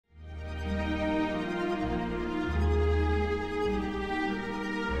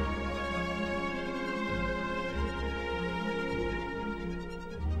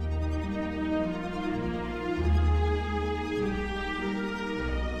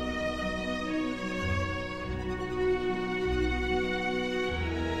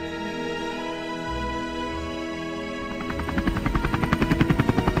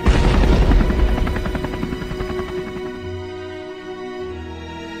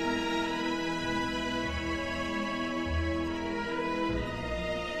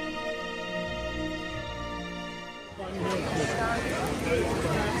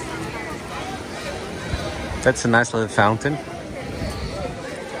That's a nice little fountain.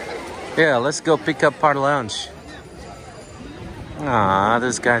 Yeah, let's go pick up our lunch. Ah,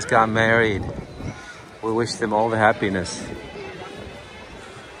 those guys got married. We wish them all the happiness.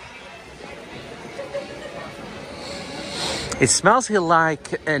 It smells here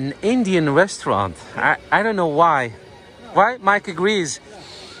like an Indian restaurant. I don't know why. Why? Mike agrees.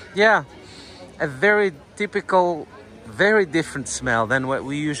 Yeah, a very typical, very different smell than what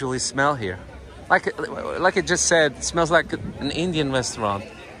we usually smell here. Like I just said, it smells like an Indian restaurant.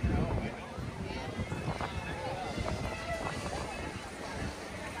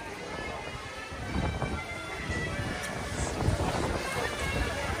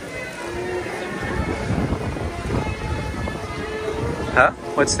 Huh?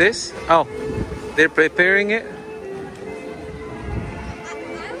 What's this? Oh, they're preparing it?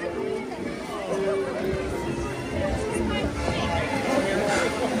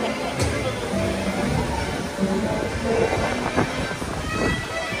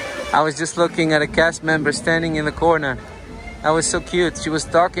 I was just looking at a cast member standing in the corner. That was so cute. She was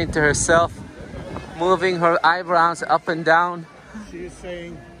talking to herself, moving her eyebrows up and down. She is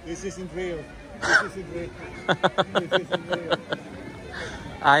saying, this isn't real. This isn't real. This isn't real.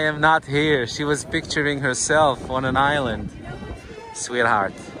 I am not here. She was picturing herself on an island.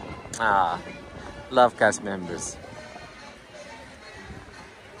 Sweetheart. Ah, love cast members.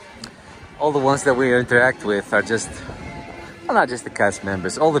 All the ones that we interact with are just, well, not just the cast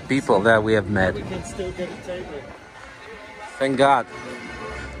members, all the people that we have met. We can still get a table. Thank God.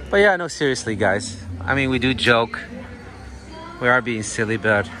 But yeah, no, seriously, guys. I mean, we do joke. We are being silly,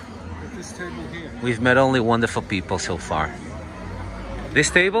 but This table here. we've met only wonderful people so far. This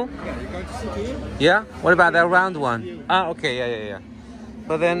table? Yeah, you're going to sit here? Yeah? What about that round one? Ah, okay, yeah.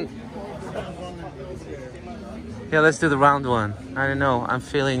 But then, yeah, let's do the round one. I don't know, I'm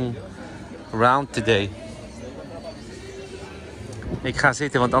feeling round today. Ik ga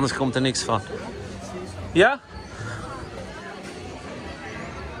zitten, want anders komt er niks van. Ja?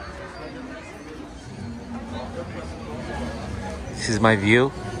 This is my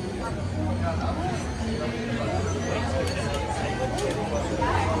view.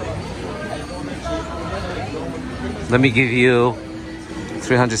 Let me give you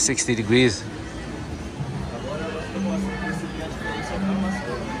 360 degrees.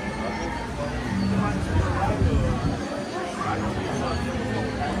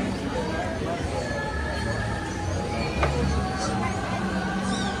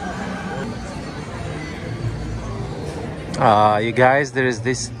 You guys, there is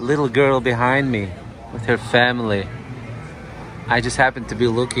this little girl behind me with her family. I just happened to be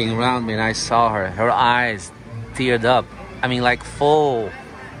looking around me and I saw her. Her eyes teared up. I mean, like full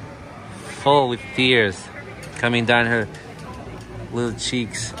with tears coming down her little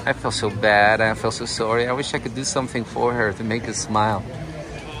cheeks. I felt so bad. I felt so sorry. I wish I could do something for her to make her smile.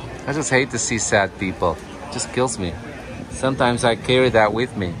 I just hate to see sad people. It just kills me. Sometimes I carry that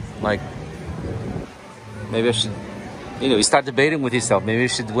with me. Like, maybe I should, you start debating with yourself. Maybe I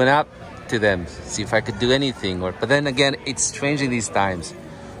should went out to them, see if I could do anything. But then again, it's strange in these times.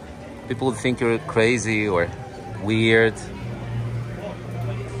 People would think you're crazy or weird.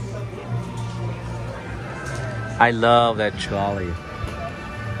 I love that trolley.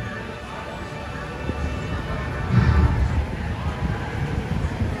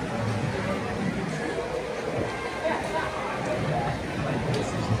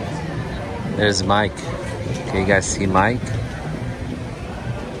 There's Mike. Can you guys see Mike?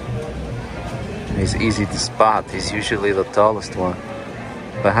 He's easy to spot. He's usually the tallest one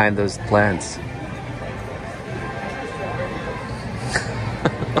behind those plants.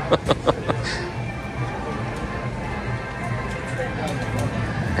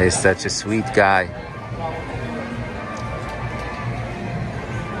 He's such a sweet guy.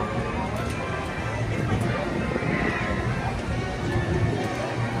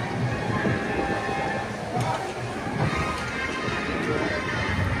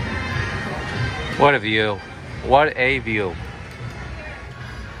 What a view. What a view.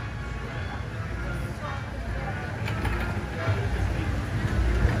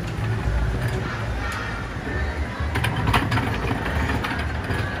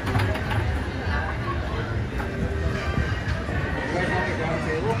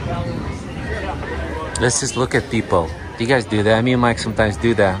 Let's just look at people. Do you guys do that? Me and Mike sometimes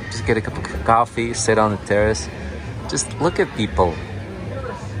do that. Just get a cup of coffee, sit on the terrace. Just look at people.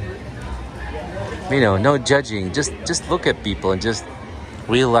 No judging. Just look at people and just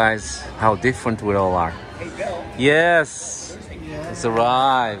realize how different we all are. Yes, it's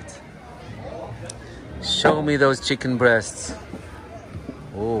arrived. Show me those chicken breasts.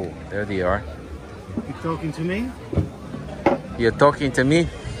 Oh, there they are. You talking to me? You're talking to me?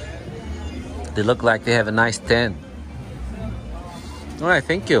 They look like they have a nice tan. All right,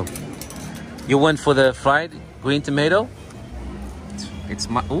 thank you. You went for the fried green tomato? It's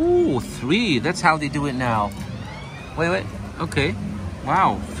my, ooh, 3. That's how they do it now. Wait. Okay.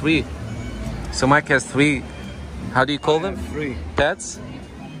 Wow, 3. So Mike has 3. How do you call them? 3. Pets?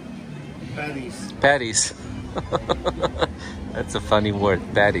 Patties. Patties. That's a funny word,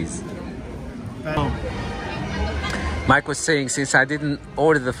 patties. Mike was saying, since I didn't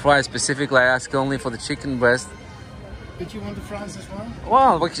order the fries specifically, I asked only for the chicken breast. Did you want the fries as well?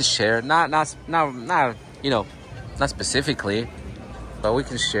 Well, we can share. Not you know, not specifically, but we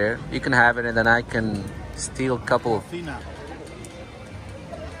can share. You can have it, and then I can steal a couple of. Fina.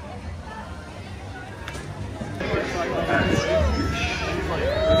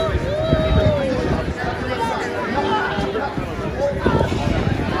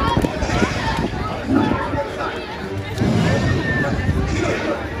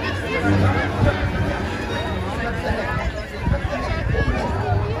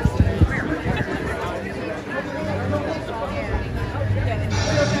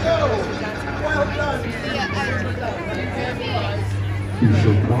 Is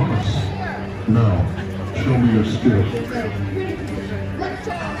your promise? Now, show me your skill.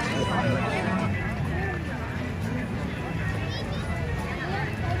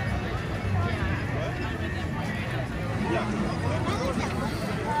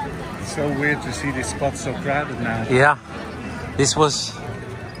 It's so weird to see this spot so crowded now. Yeah, this was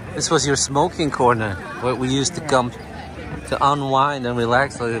your smoking corner where we used to come to unwind and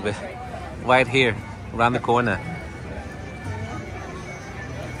relax a little bit. Right here, around the corner.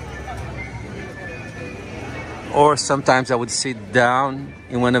 Or sometimes I would sit down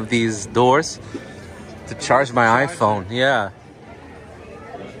in one of these doors to charge my iPhone. Yeah.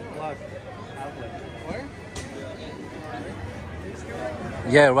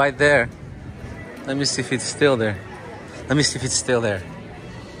 Yeah, right there. Let me see if it's still there. Let me see if it's still there.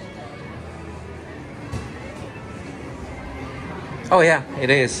 Oh yeah, it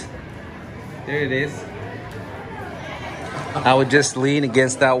is. There it is. I would just lean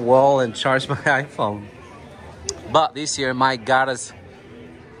against that wall and charge my iPhone. But this year Mike got us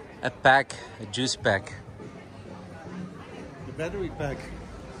a juice pack. The battery pack.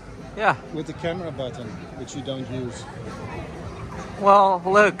 Yeah. With the camera button, which you don't use. Well,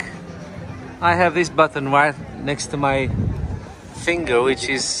 look. I have this button right next to my finger, which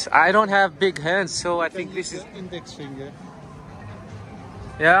is... I don't have big hands, so I think this is... index finger.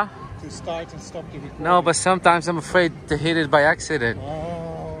 Yeah? To start and stop the recording. No, but sometimes I'm afraid to hit it by accident.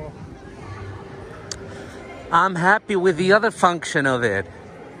 Oh. I'm happy with the other function of it.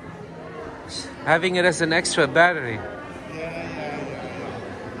 Having it as an extra battery. Yeah.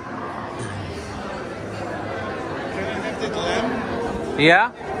 Can I have that lamp?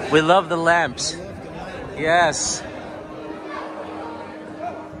 Yeah? We love the lamps. I love the lamp. Yes.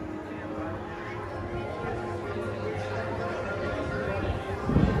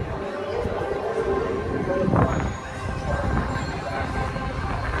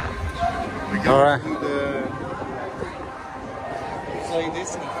 All right. Play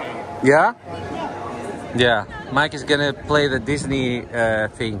Disney thing. Yeah? Yeah. Mike is gonna play the Disney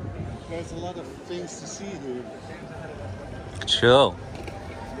thing. There's a lot of things to see here. Sure.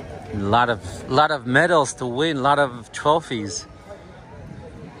 A lot of medals to win, a lot of trophies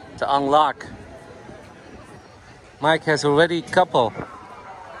to unlock. Mike has already a couple.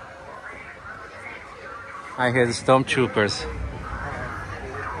 I hear the stormtroopers.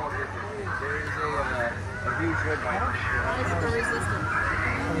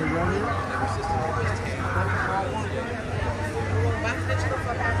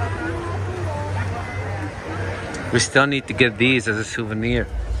 We still need to get these as a souvenir.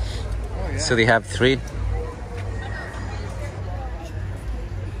 Oh, yeah. So they have 3.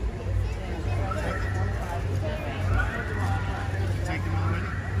 Take them already?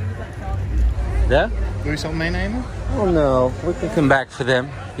 There? Doe je ze al meenemen? Oh no, we can come back for them.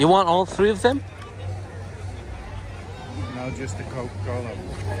 You want all 3 of them? No, just the Coca-Cola.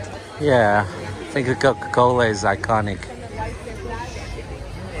 Yeah, I think the Coca-Cola is iconic.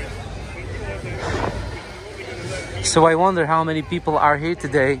 So I wonder how many people are here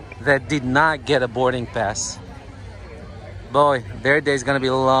today that did not get a boarding pass. Boy, their day is gonna be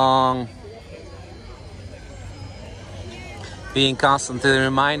long. Being constantly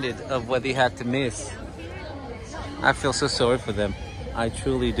reminded of what they had to miss. I feel so sorry for them. I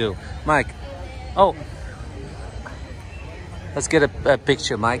truly do. Mike, oh, let's get a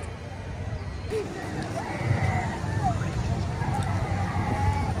picture, Mike.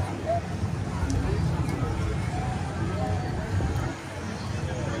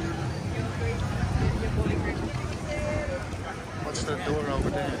 door over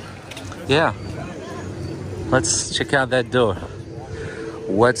there. Yeah. Let's check out that door.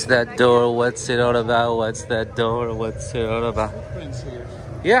 What's that door? What's it all about? What's that door? What's it all about? Footprints here.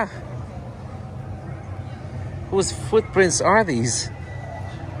 Yeah. Whose footprints are these?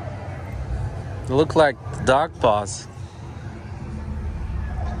 They look like dog paws.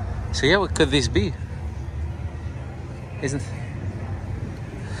 So yeah, what could this be? Isn't...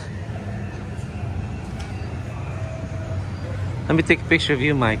 Let me take a picture of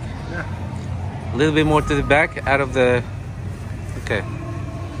you, Mike. Yeah. A little bit more to the back, out of the... Okay.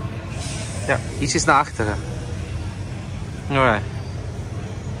 Ja, ietsjes naar achteren. Alright.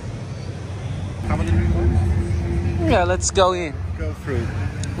 Gaan we er nu doen? Yeah, let's go in. Go through.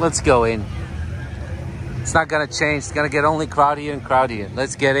 Let's go in. It's not gonna change. It's gonna get only crowdier and crowdier.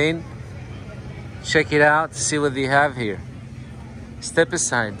 Let's get in. Check it out. See what they have here. Step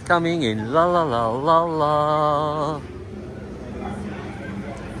aside. Coming in. La la la la la.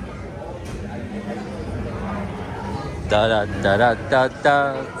 Da da da da da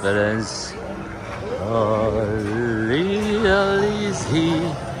da. Valence. Is he?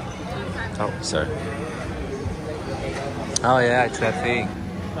 Oh, sorry. Oh yeah, it's that thing.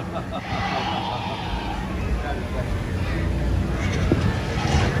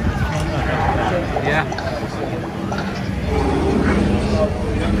 Yeah.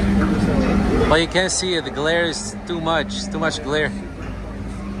 Well, you can't see it. The glare is too much. It's too much glare.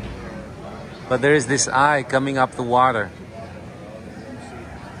 But there is this eye coming up the water.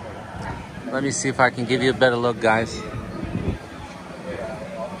 Let me see if I can give you a better look, guys.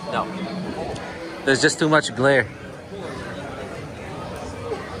 No. There's just too much glare.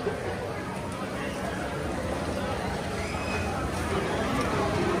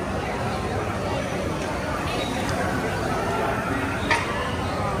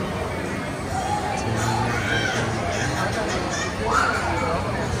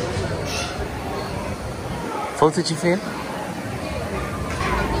 Fotootje van je?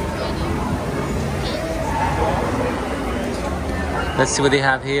 Let's see what they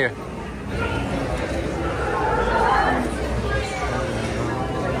have here.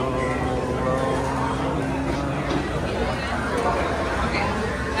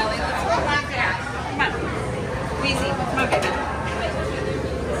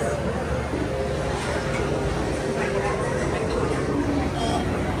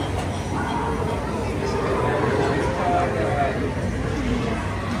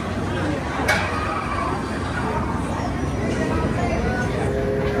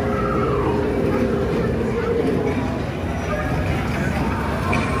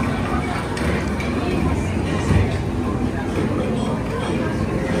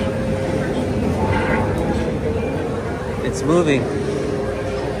 It's moving.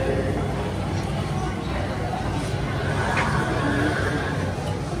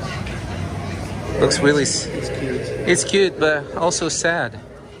 Looks really... It's cute. It's cute, but also sad.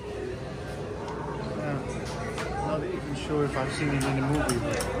 Yeah. Not even sure if I've seen it in a movie.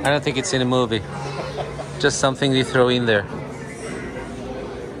 I don't think it's in a movie. Just something they throw in there.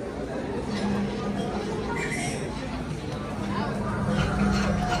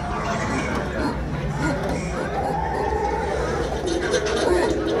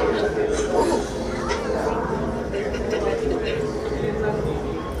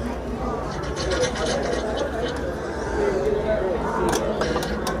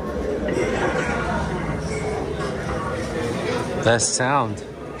 That sound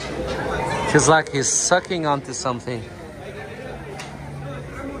feels like he's sucking onto something.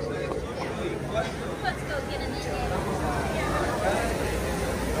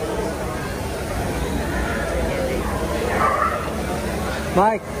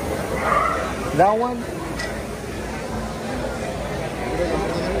 Mike, that one?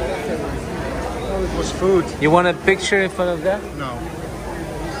 Oh, it was food. You want a picture in front of that? No.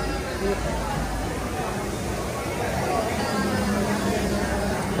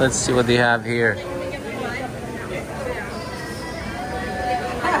 Let's see what they have here.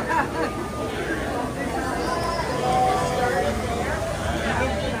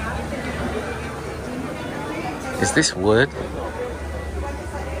 Is this wood?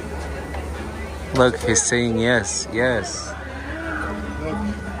 Look, he's saying yes, yes. Look.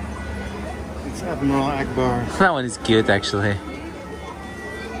 It's Admiral Akbar. That one is cute, actually.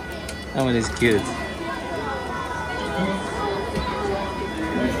 That one is cute.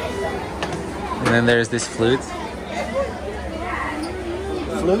 And then there's this flute.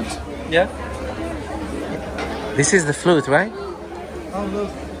 Flute? Yeah. This is the flute, right? Oh,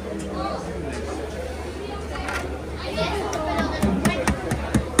 look.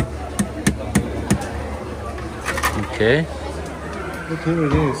 Okay. Look, here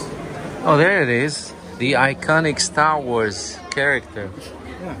it is. Oh, there it is. The iconic Star Wars character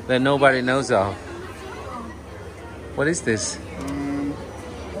Yeah. that nobody knows of. What is this?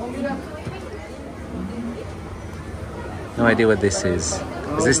 No idea what this is.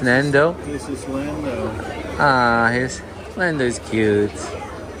 Is this Nando? This is Lando. Ah, Lando is cute.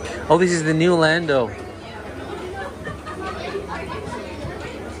 Oh, this is the new Lando.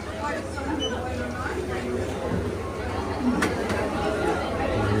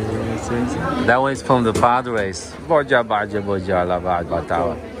 That one is from the Padres. Boja, baja, boja, la, ba, ba,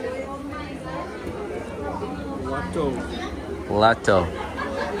 tawa. Watto. Lato.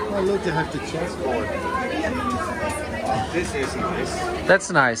 Oh, look, you have the chessboard. This is nice.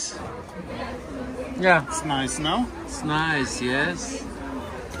 That's nice. Yeah, It's nice, no? it's nice, yes.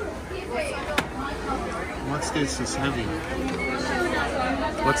 What's this? It's heavy.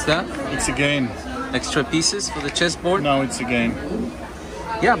 What's that? It's a game. Extra pieces for the chessboard? No, it's a game.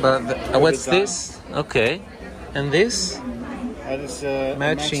 Yeah, but what's it down. this? Okay. And this? That is a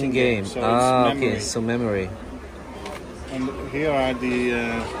Matching game. So it's Ah, memory. okay, so memory. And here are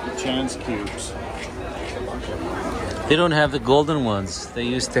the chance cubes. They don't have the golden ones. They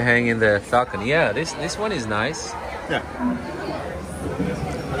used to hang in the falcon. Yeah, this one is nice. Yeah.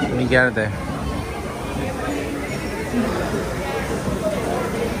 Let me get it there.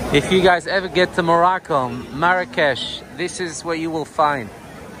 If you guys ever get to Morocco, Marrakesh, this is what you will find.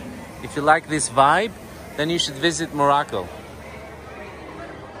 If you like this vibe, then you should visit Morocco.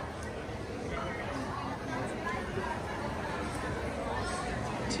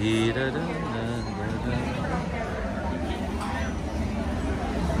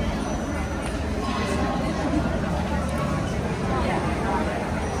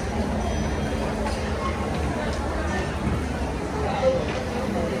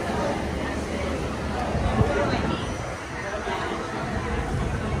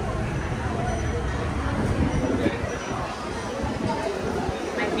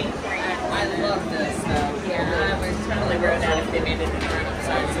 I love this though. Yeah, I was totally wrote out if they made it in random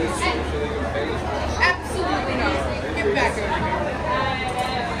sizes. Absolutely not. Get back over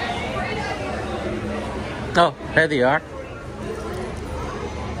here. Oh, there they are.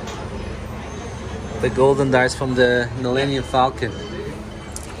 The golden dice from the Millennium Falcon.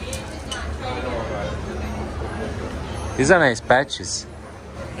 These are nice patches.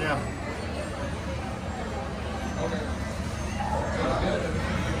 Yeah.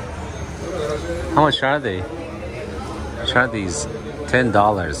 How much are they? How much are these? $10.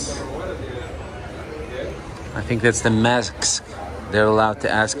 I think that's the max they're allowed to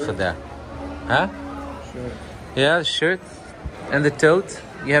ask for that. Huh? Sure. Yeah, the shirt. And the tote.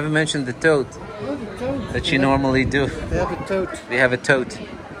 You haven't mentioned the tote Oh, the tote. that you normally do. They have a tote. They have a tote.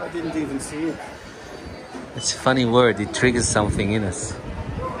 I didn't even see it. It's a funny word. It triggers something in us.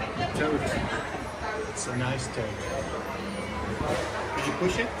 Tote. It's a nice tote. Did you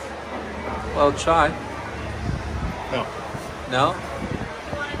push it? Well, try. No. No?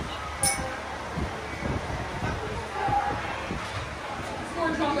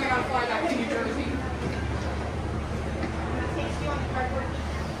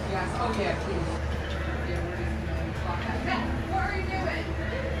 Oh yeah, please. What are you doing?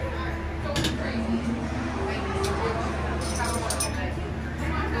 Going crazy. Have a wonderful day.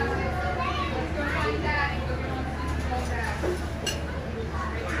 Come on, let's go find Dad and go get on the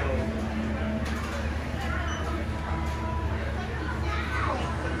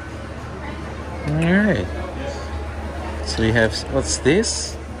All right. So you have, what's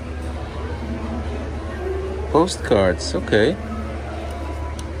this? Postcards, okay.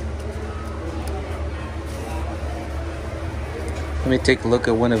 Let me take a look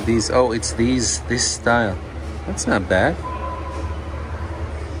at one of these. Oh, it's this style. That's not bad.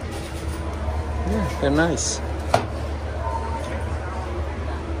 Yeah, they're nice.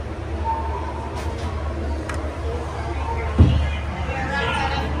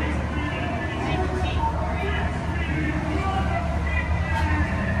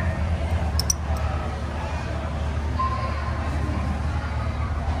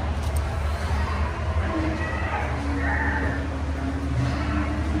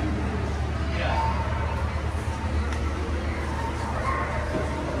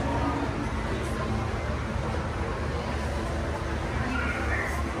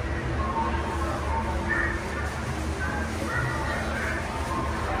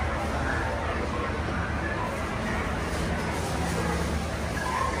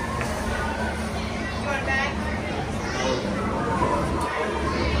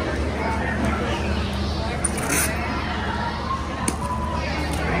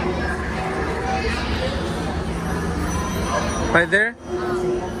 Right there?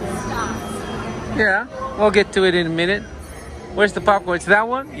 Yeah, we'll get to it in a minute. Where's the popcorn? It's that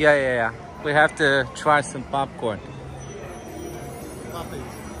one? Yeah. We have to try some popcorn.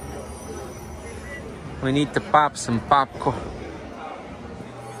 We need to pop some popcorn.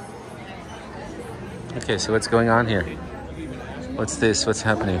 Okay, so what's going on here? What's this? What's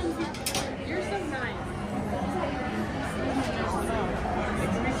happening?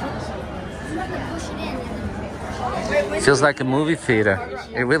 Feels like a movie theater.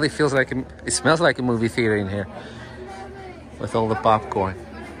 It really feels like it smells like a movie theater in here with all the popcorn.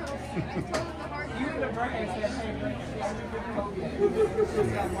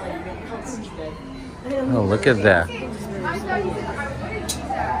 Oh, look at that.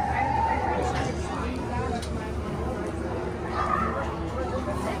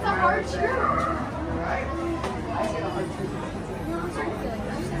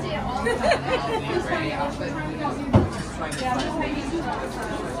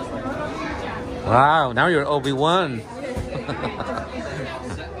 Wow, now you're Obi-Wan.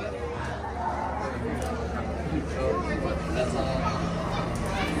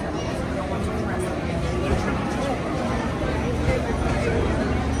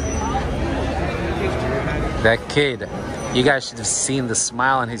 That kid, you guys should have seen the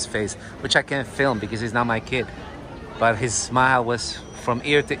smile on his face, which I can't film because he's not my kid. But his smile was from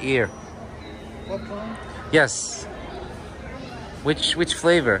ear to ear. What one? Yes. Which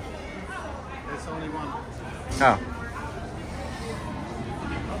flavor? There's only one. Oh.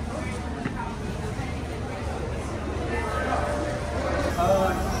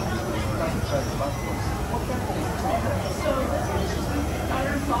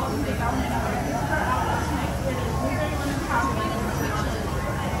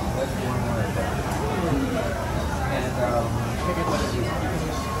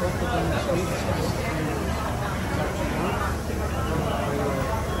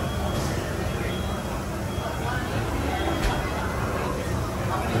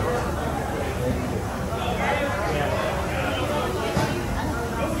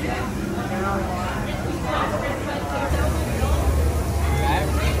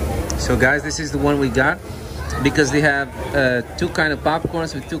 So guys, this is the one we got because they have two kind of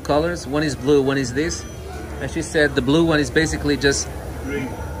popcorns with two colors. One is blue, one is this. And she said the blue one is basically just Green.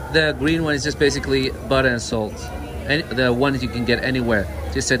 the green one is just basically butter and salt. And the one that you can get anywhere.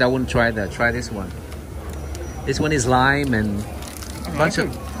 She said I wouldn't try that. Try this one. This one is lime and a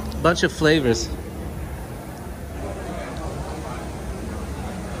bunch of flavors.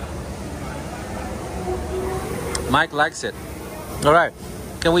 Mike likes it. All right.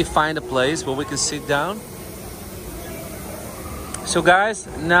 Can we find a place where we can sit down? So guys,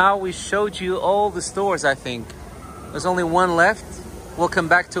 now we showed you all the stores, I think. There's only one left. We'll come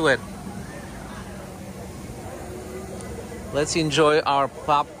back to it. Let's enjoy our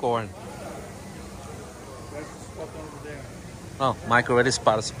popcorn. There's a spot over there. Oh, Mike already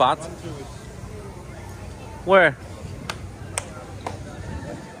spotted a spot. 1, 2 is Where?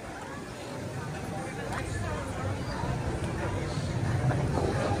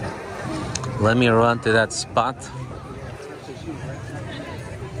 Let me run to that spot.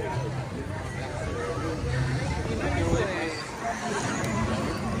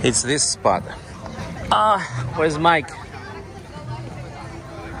 It's this spot. Where's Mike?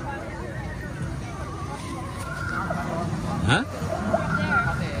 Huh?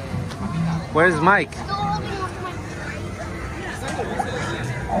 Where's Mike?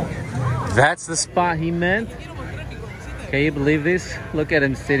 That's the spot he meant? Can you believe this? Look at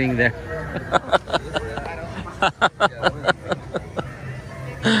him sitting there.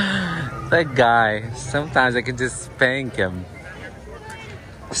 That guy, sometimes I can just spank him.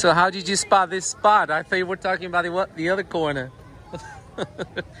 So how did you spot this spot? I thought you were talking about the other corner.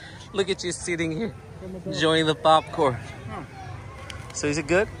 Look at you sitting here, enjoying the popcorn. So is it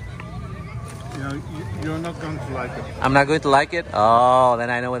good? You know, you're not going to like it. I'm not going to like it? Oh, then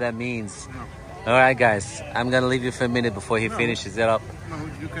I know what that means. No. All right, guys. I'm going to leave you for a minute before he finishes it up. No,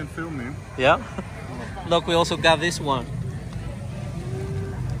 you can film me. Yeah? Look, we also got this one.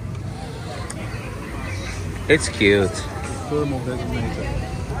 It's cute. Thermal detonator.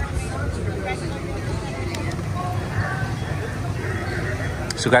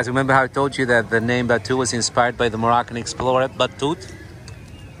 So guys, remember how I told you that the name Batu was inspired by the Moroccan explorer Batut?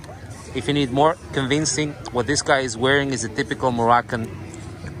 If you need more convincing, what this guy is wearing is a typical Moroccan,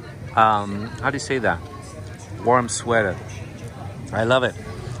 how do you say that? Warm sweater. I love it.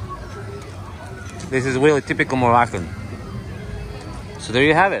 This is really typical Moroccan. So there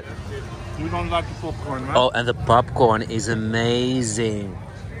you have it. You don't like the popcorn, right? Oh, and the popcorn is amazing.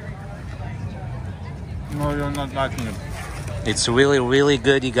 No, you're not liking it. It's really, really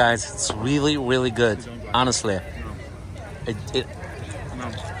good, you guys. It's really, really good. Honestly.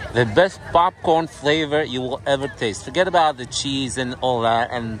 The best popcorn flavor you will ever taste. Forget about the cheese and all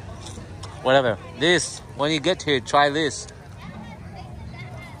that and whatever. This, when you get here, try this.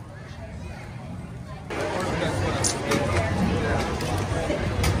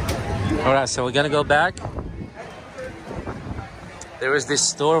 All right, so we're gonna go back. There is this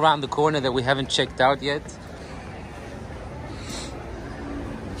store around the corner that we haven't checked out yet.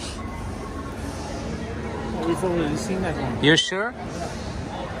 We've already seen that one. You're sure?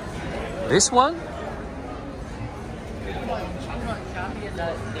 This one?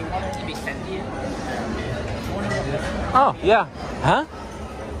 Oh, yeah. Huh?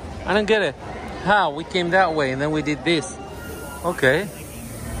 I don't get it. How? We came that way and then we did this. Okay.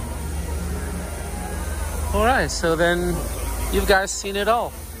 All right, so then you've guys seen it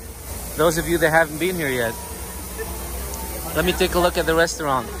all. Those of you that haven't been here yet. Let me take a look at the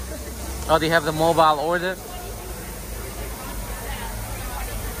restaurant. Oh, they have the mobile order.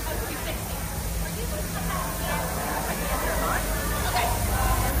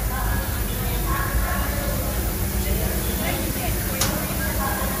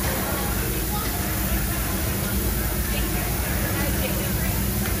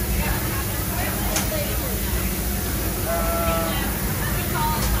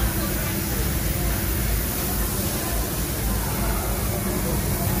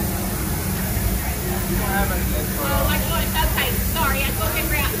 Okay, sorry, I thought they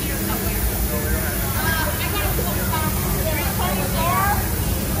were out here somewhere. I got a little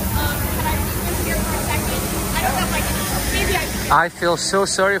can I leave here for a second? I don't know if I can, maybe I can. I feel so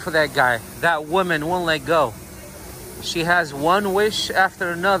sorry for that guy. That woman won't let go. She has one wish after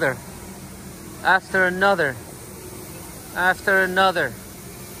another. After another. After another.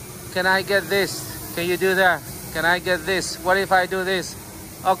 Can I get this? Can you do that? Can I get this? What if I do this?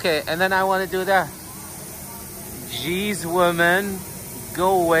 Okay, and then I want to do that. Jeez, woman.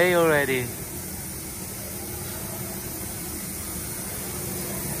 Go away already.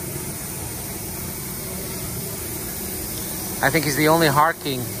 I think he's the only a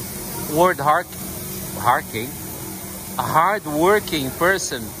hard-working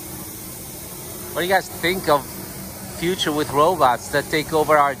person. What do you guys think of future with robots that take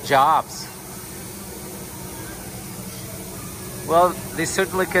over our jobs? Well, they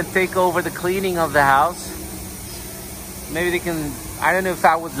certainly can take over the cleaning of the house. Maybe they can, I don't know if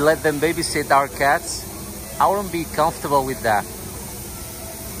I would let them babysit our cats. I wouldn't be comfortable with that.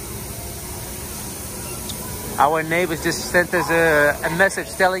 Our neighbors just sent us a message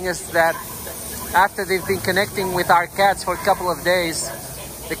telling us that after they've been connecting with our cats for a couple of days,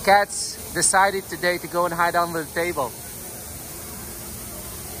 the cats decided today to go and hide under the table.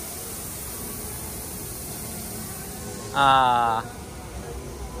 I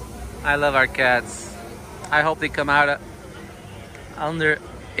love our cats. I hope they come out under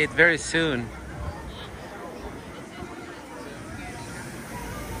it very soon.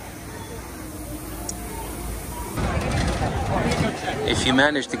 If you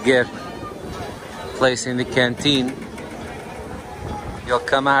manage to get a place in the canteen, you'll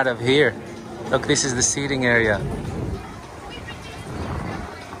come out of here. Look, this is the seating area.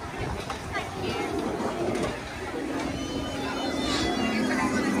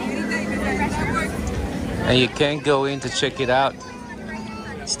 And you can't go in to check it out.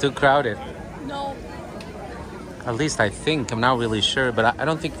 It's too crowded. No. At least I think. I'm not really sure, but I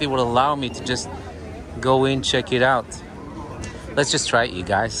don't think they would allow me to just go in, check it out. Let's just try it, you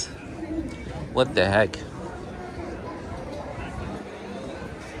guys. What the heck?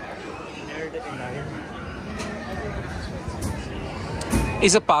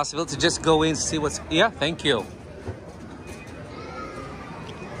 Is it possible to just go in, see what's... Yeah, thank you.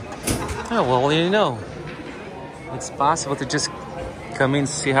 Oh, well, you know. It's possible to just come in and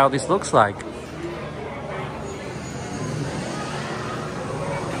see how this looks like.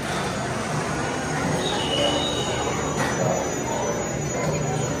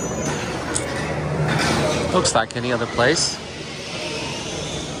 Looks like any other place.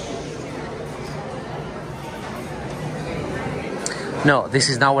 No, this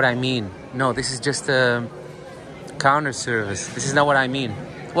is not what I mean. No, this is just a counter service. This is not what I mean.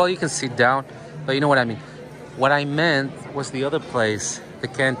 Well, you can sit down, but you know what I mean. What I meant was the other place, the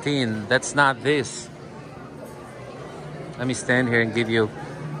canteen. That's not this. Let me stand here and give you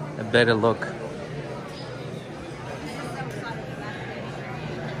a better look.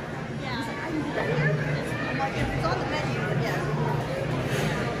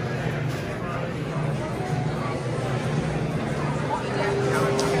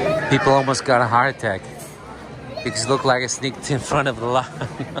 People almost got a heart attack. because it looked like I sneaked in front of the line.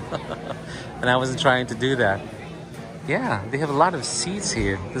 And I wasn't trying to do that. Yeah, they have a lot of seats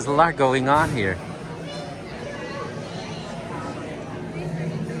here. There's a lot going on here.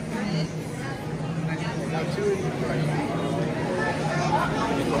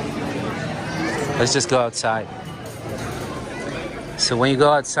 Let's just go outside. So when you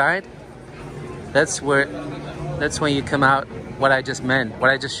go outside, that's when you come out what I just meant, what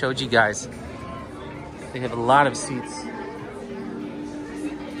I just showed you guys. They have a lot of seats.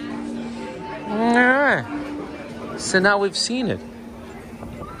 Alright. So now we've seen it.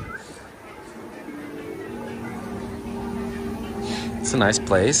 It's a nice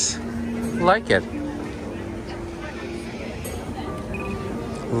place. I like it.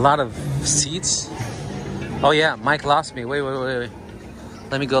 A lot of seats. Oh yeah, Mike lost me. Wait.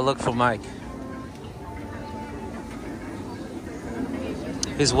 Let me go look for Mike.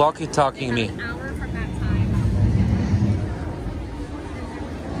 He's walkie-talking me.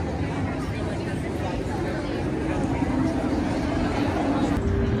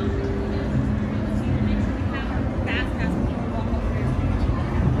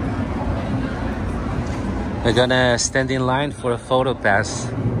 We're gonna stand in line for a photo pass.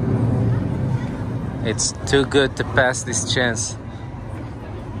 It's too good to pass this chance.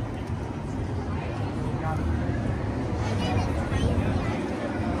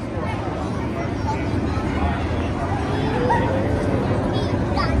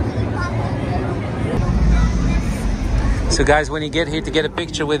 So guys, when you get here to get a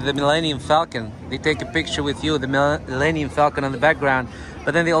picture with the Millennium Falcon, they take a picture with you, the Millennium Falcon on the background,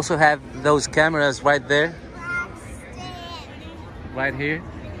 but then they also have those cameras right there, right here,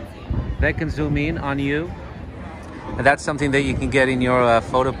 that can zoom in on you. And that's something that you can get in your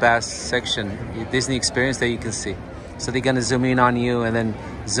photo pass section, your Disney experience that you can see. So they're gonna zoom in on you and then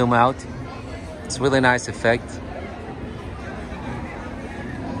zoom out. It's a really nice effect.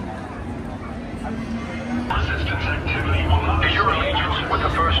 Your allegiance with the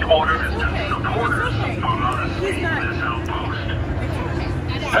First Order is to supporters will not escape this outpost.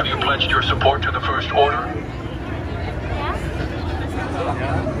 Have you pledged your support to the First Order?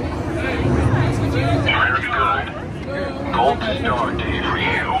 Very good. Gold Star Day for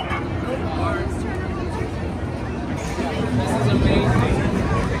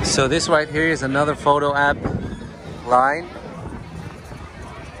you. So this right here is another photo app line.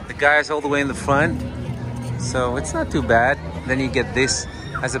 The guy's all the way in the front, so it's not too bad. Then you get this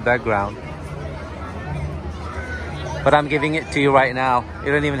as a background. But I'm giving it to you right now.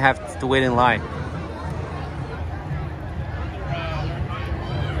 You don't even have to wait in line.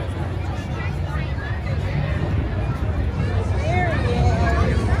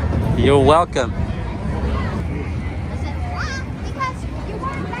 You're welcome.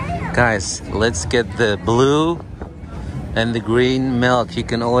 Guys, let's get the blue and the green milk. You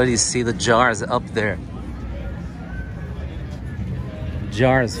can already see the jars up there.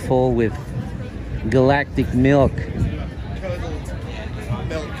 Jars full with galactic milk.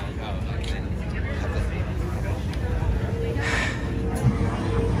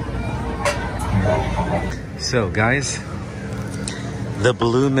 So guys, the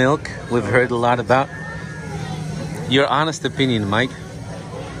blue milk we've heard a lot about. Your honest opinion, Mike.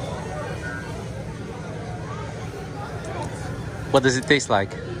 What does it taste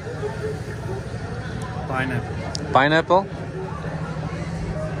like? Pineapple. Pineapple?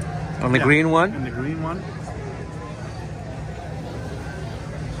 On the green one? And the green one?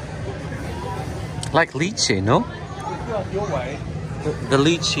 Like lychee, no? Your way. The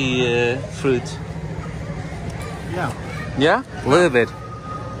lychee fruit. Yeah. Yeah? A little bit.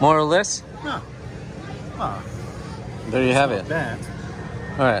 More or less? No. Oh, There you have it. that.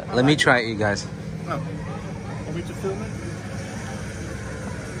 Alright, let me try it, you guys. Oh. Want me to film it?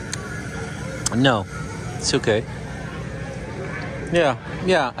 No, it's okay. Yeah,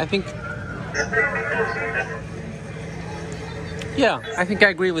 I think I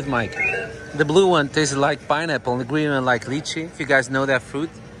agree with Mike. The blue one tastes like pineapple and the green one like lychee. If you guys know that fruit,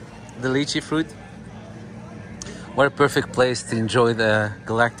 the lychee fruit. What a perfect place to enjoy the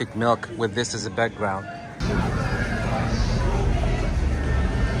galactic milk with this as a background.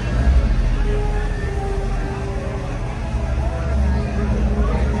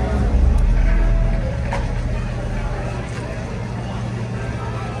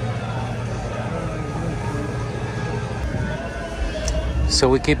 So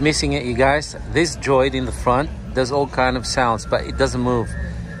we keep missing it, you guys. This droid in the front does all kind of sounds, but it doesn't move.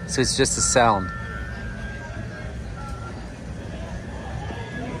 So it's just a sound.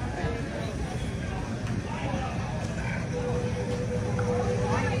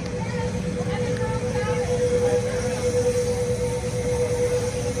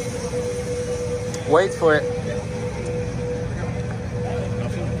 Wait for it.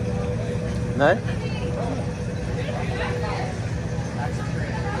 No?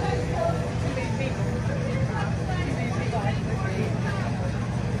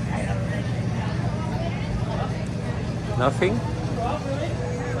 Nothing?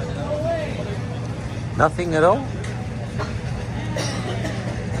 Nothing at all?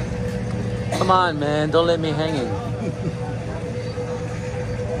 Come on, man, don't let me hanging.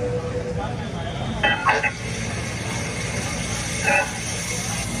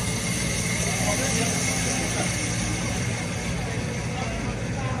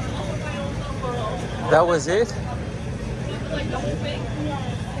 That was it?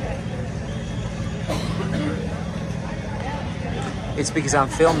 It's because I'm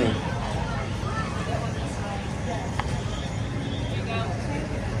filming.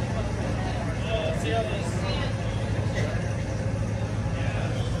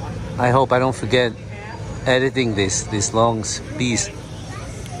 I hope I don't forget editing this long piece.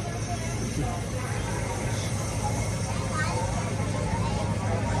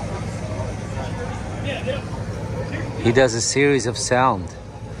 He does a series of sound,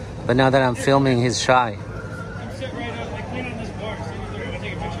 but now that I'm filming, he's shy.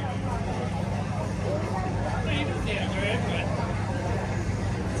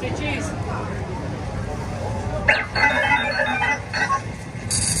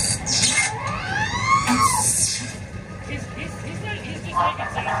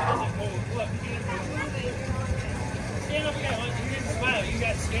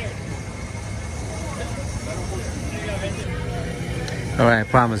 All right, I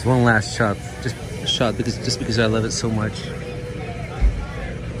promise. One last shot, just because I love it so much.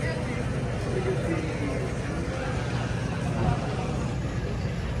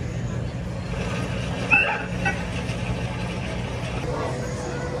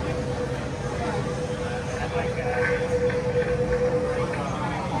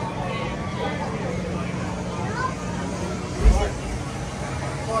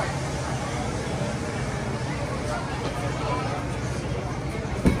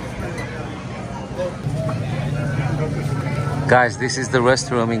 Guys, this is the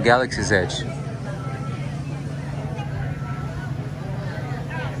restroom in Galaxy's Edge.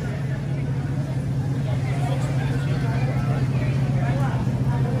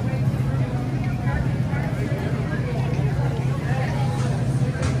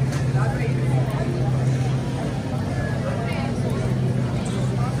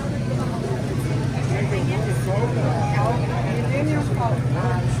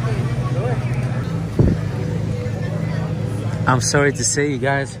 I'm sorry to say, you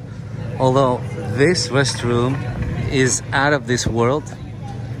guys, although this restroom is out of this world,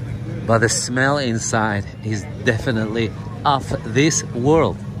 but the smell inside is definitely of this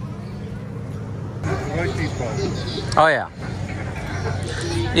world. Oh yeah.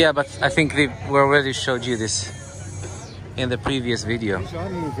 Yeah, but I think we already showed you this in the previous video. These are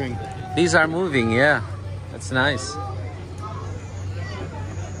moving. These are moving, yeah. That's nice.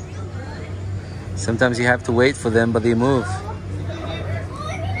 Sometimes you have to wait for them, but they move.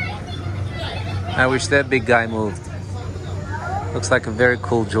 I wish that big guy moved. Looks like a very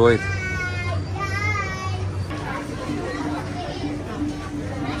cool droid.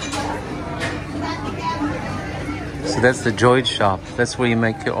 So that's the droid shop. That's where you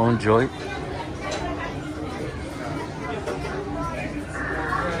make your own droid.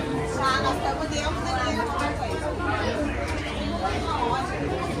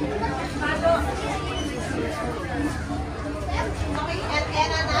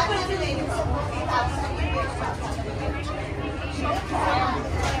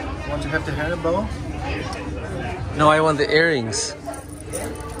 Want to have the hair bow? No, I want the earrings.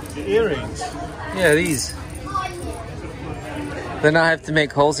 The earrings? Yeah, these. Then I have to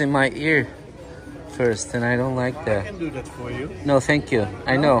make holes in my ear first, and I don't like I that. can do that for you. No, thank you.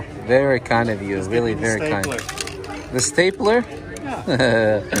 I know. Very kind of you. Really very kind. The stapler?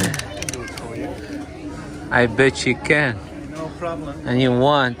 Yeah. I can do it for you. I bet you can. No problem. And you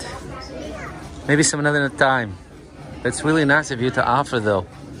want. Maybe some another time. That's really nice of you to offer, though.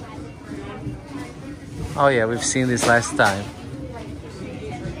 Oh yeah, we've seen this last time.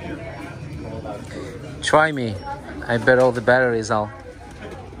 Try me. I bet all the batteries out.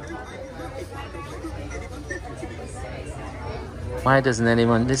 Why doesn't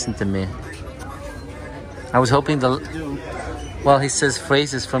anyone listen to me? I was hoping the... Well, he says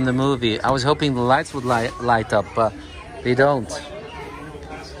phrases from the movie. I was hoping the lights would light up, but they don't.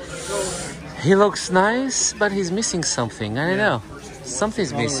 He looks nice, but he's missing something. I don't know.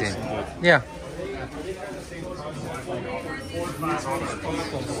 Something's missing. Yeah.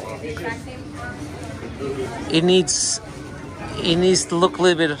 It needs to look a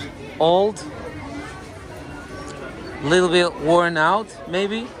little bit old, a little bit worn out,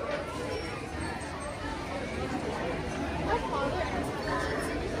 maybe.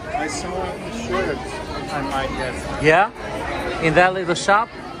 I saw a shirt, I might guess. Yeah, in that little shop.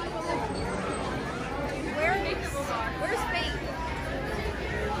 Where's Faith?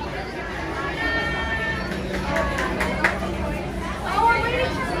 Oh, I'm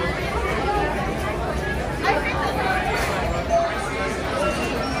waiting.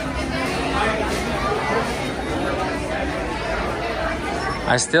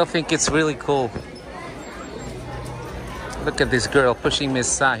 I still think it's really cool. Look at this girl pushing me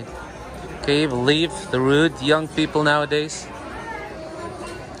aside. Can you believe the rude young people nowadays?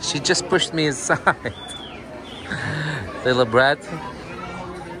 She just pushed me aside. Little brat.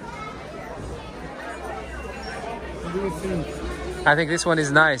 What do you think? I think this one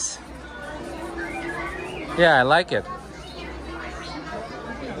is nice. Yeah, I like it.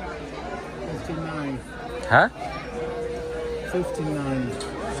 59. Huh? 59.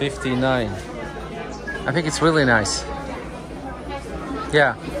 59. I think it's really nice.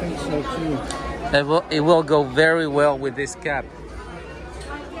 Yeah. I think so too. It will go very well with this cap.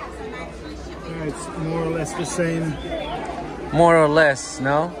 Yeah, it's more or less the same. More or less,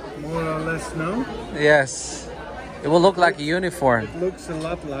 no? More or less, no? Yes. It will look like a uniform. It looks a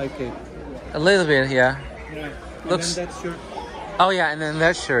lot like it. A little bit, yeah. Yeah. Looks- And then that shirt. Oh yeah, and then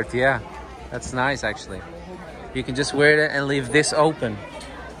that shirt, yeah. That's nice actually. You can just wear it and leave this open.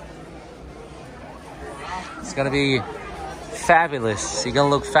 It's gonna be fabulous. You're gonna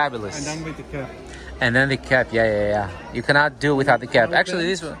look fabulous. And then with the cap. And then the cap, yeah. You cannot do without the cap. Actually,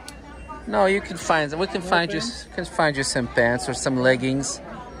 this one. No, you can find. We can find you. Can find you some pants or some leggings.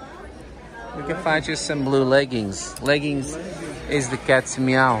 We can find you some blue leggings. Leggings is the cat's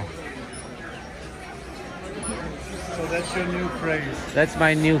meow. So that's your new phrase. That's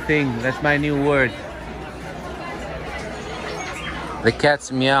my new thing. That's my new word. The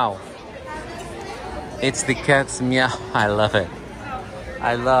cat's meow. It's the cat's meow. I love it.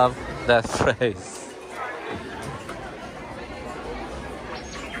 I love that phrase.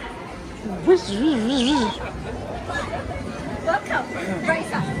 Welcome.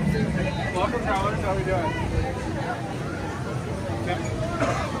 Raisa. Welcome, Tyler. How are we doing?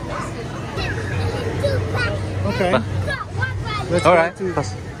 Okay. Let's All go right. to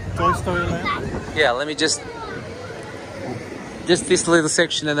Toy Story Land. Yeah, let me just this little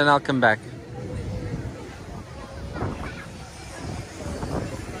section and then I'll come back.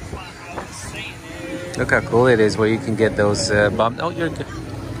 Look how cool it is where you can get those bomb. Oh, you're good.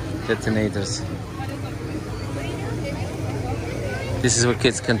 Detonators. This is where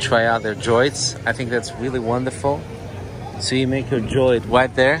kids can try out their droids. I think that's really wonderful. So you make your droid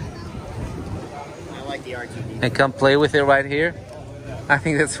right there. I like the RTD. And come play with it right here. I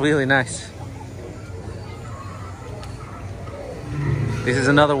think that's really nice. This is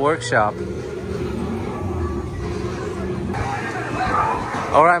another workshop.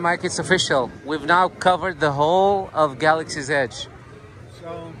 All right, Mike, it's official. We've now covered the whole of Galaxy's Edge.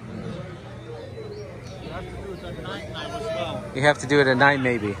 So, you have to do it at night time as well. You have to do it at night,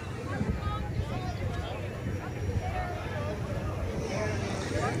 maybe.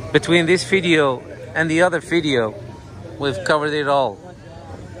 Between this video and the other video, we've covered it all.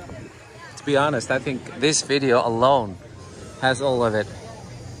 To be honest, I think this video alone has all of it.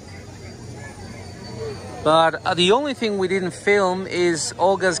 But the only thing we didn't film is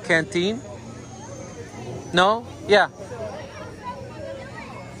Olga's canteen. No? Yeah.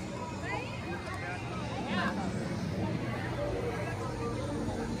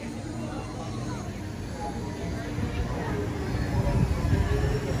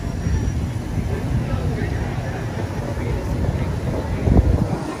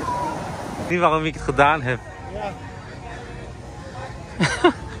 Niet waarom ik het gedaan heb. Ja.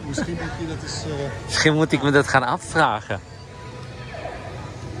 Misschien moet je dat eens... Misschien moet ik me dat gaan afvragen.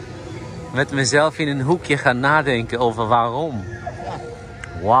 Met mezelf in een hoekje gaan nadenken over waarom.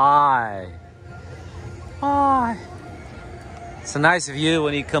 Why? Why? It's a nice view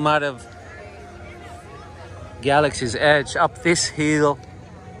when you come out of Galaxy's Edge up this hill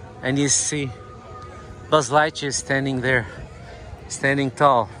and you see Buzz Lightyear standing there, standing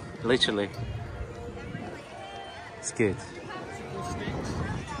tall, literally. It's good.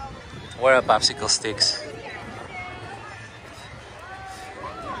 Where are popsicle sticks?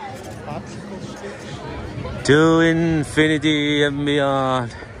 popsicle sticks. To infinity and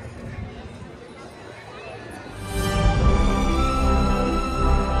beyond.